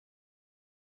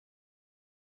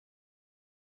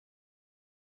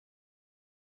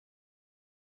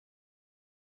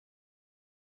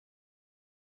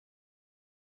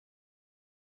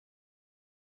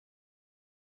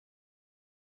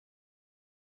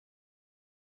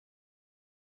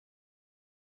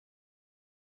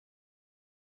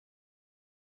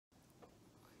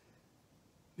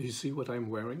You see what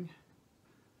I'm wearing?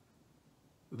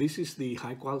 This is the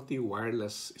high quality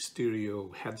wireless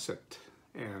stereo headset,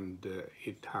 and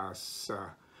it has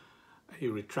a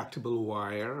retractable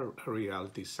wire, a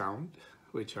reality sound,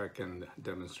 which I can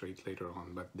demonstrate later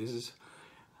on. But this is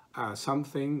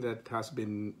something that has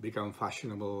become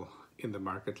fashionable in the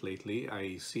market lately.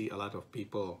 I see a lot of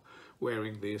people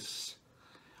wearing this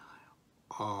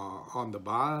on the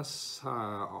bus,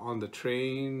 on the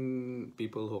train,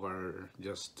 people who are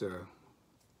just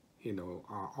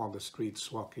on the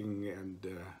streets walking and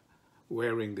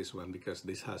wearing this one because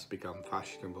this has become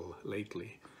fashionable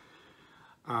lately.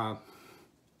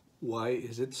 Why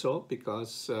is it so?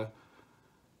 Because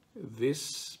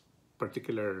this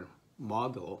particular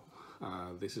model,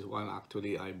 this is one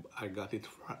actually I got it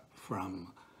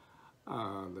from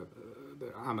the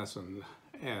Amazon,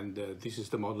 and this is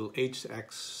the model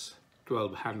HX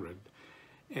 1200,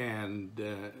 and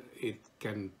it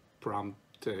can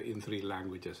prompt in 3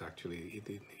 languages actually,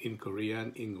 in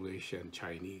Korean, English, and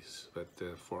Chinese. But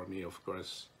for me, of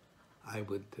course, I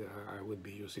would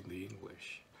be using the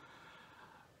English.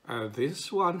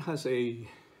 This one has a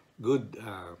good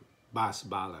bass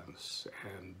balance,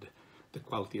 and the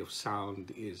quality of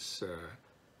sound is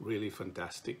really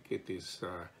fantastic. It is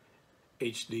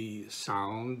HD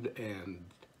sound, and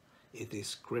it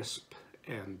is crisp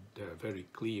and very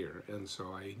clear, and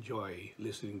so I enjoy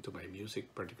listening to my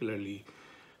music, particularly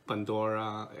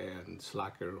Pandora and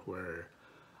Slacker, where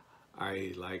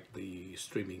I like the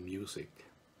streaming music.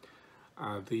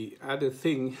 The other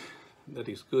thing that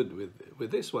is good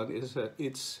with this one is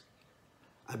its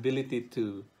ability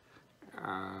to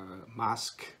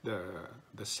mask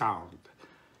the sound.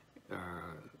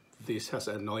 This has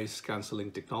a noise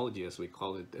cancelling technology, as we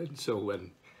call it, and so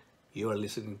when you are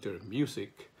listening to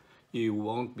music, you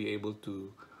won't be able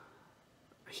to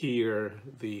hear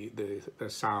the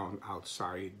sound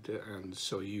outside, and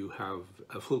so you have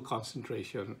a full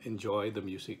concentration, enjoy the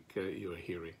music you're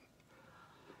hearing.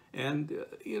 And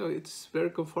it's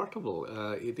very comfortable.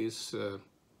 It is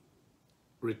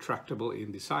retractable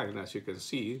in design. As you can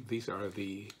see, these are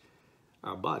the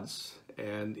buds,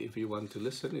 and if you want to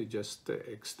listen, you just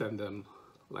extend them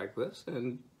like this,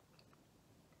 and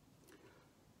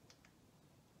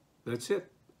that's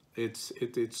it. It's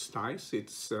nice.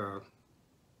 It's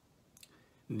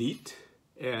neat,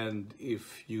 and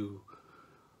if you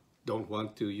don't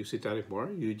want to use it anymore,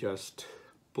 you just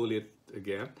pull it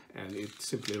again and it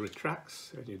simply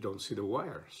retracts and you don't see the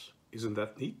wires. Isn't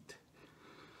that neat?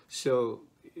 So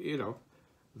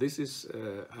this is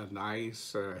a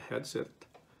nice headset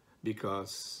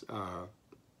because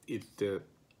it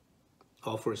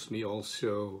offers me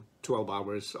also 12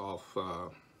 hours of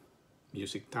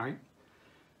music time,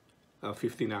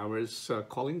 15 hours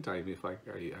calling time if I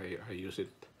use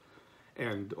it,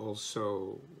 and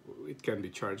also it can be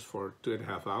charged for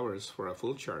 2.5 hours for a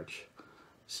full charge.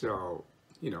 So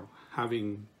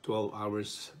having 12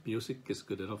 hours music is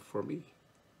good enough for me.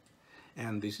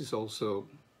 And this is also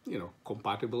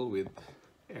compatible with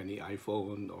any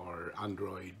iPhone or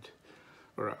Android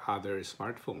or other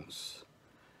smartphones.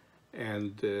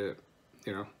 And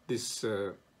this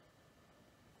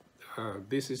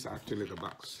is actually the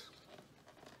box.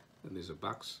 And there's a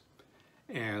box,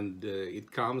 and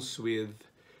it comes with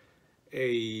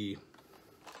this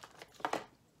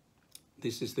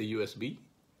is the USB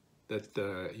that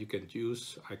you can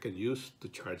use. I can use to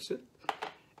charge it,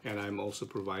 and I'm also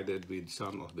provided with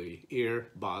some of the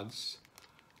earbuds,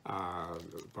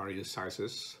 various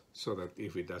sizes, so that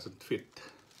if it doesn't fit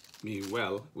me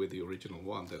well with the original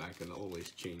one, then I can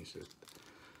always change it.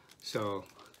 So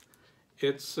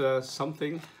it's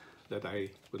something that I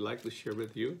would like to share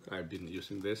with you. I've been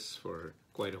using this for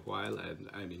quite a while, and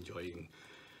I'm enjoying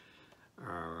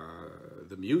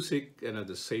the music, and at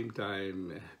the same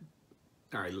time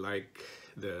I like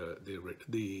the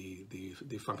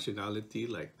functionality,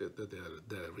 like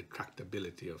the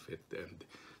retractability of it. And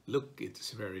look,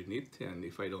 it's very neat, and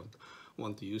if I don't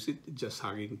want to use it, just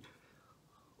hanging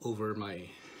over my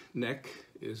neck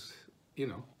is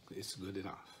it's good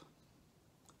enough.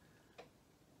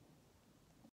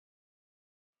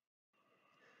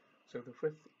 So the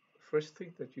first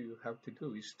thing that you have to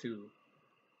do is to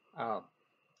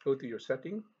go to your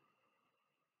setting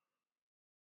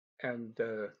and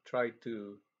try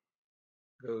to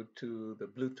go to the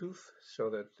Bluetooth, so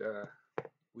that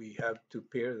we have to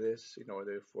pair this in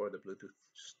order for the Bluetooth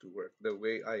to work. The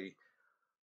way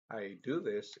I do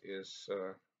this is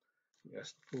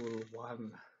just pull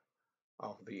one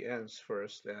of the ends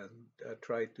first and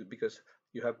try to, because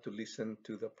you have to listen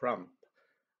to the prompt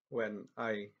when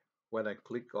I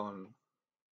click on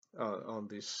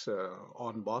this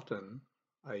on button.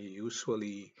 I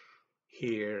usually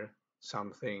hear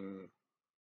something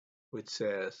which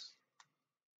says,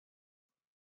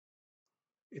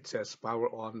 it says power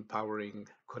on, powering,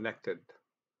 connected.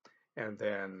 And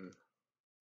then,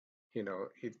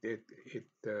 it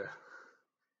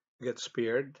gets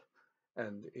paired,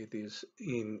 and it is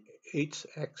in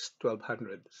HX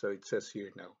 1200. So it says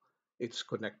here now it's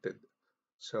connected.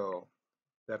 So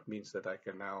that means that I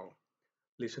can now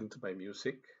listen to my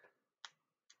music.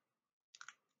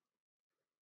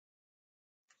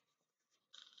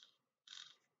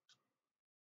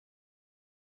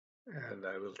 And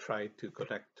I will try to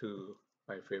connect to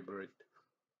my favorite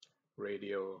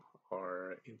radio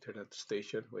or internet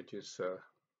station, which is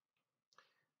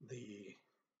the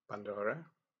Pandora.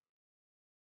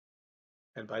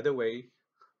 And by the way,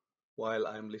 while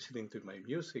I'm listening to my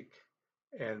music,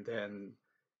 and then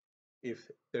if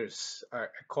there's a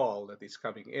call that is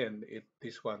coming in,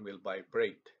 this one will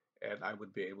vibrate, and I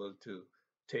would be able to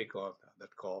take on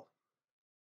that call.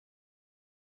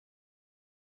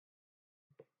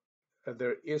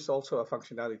 There is also a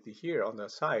functionality here on the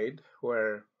side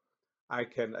where I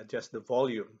can adjust the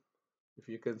volume. If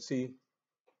you can see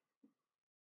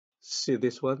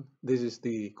this one, this is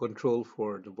the control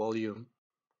for the volume.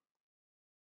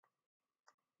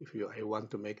 If I want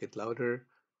to make it louder,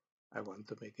 I want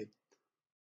to make it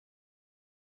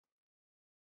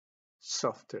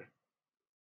softer.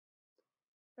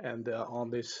 And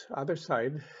on this other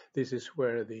side, this is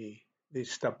where the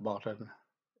stop button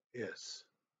is.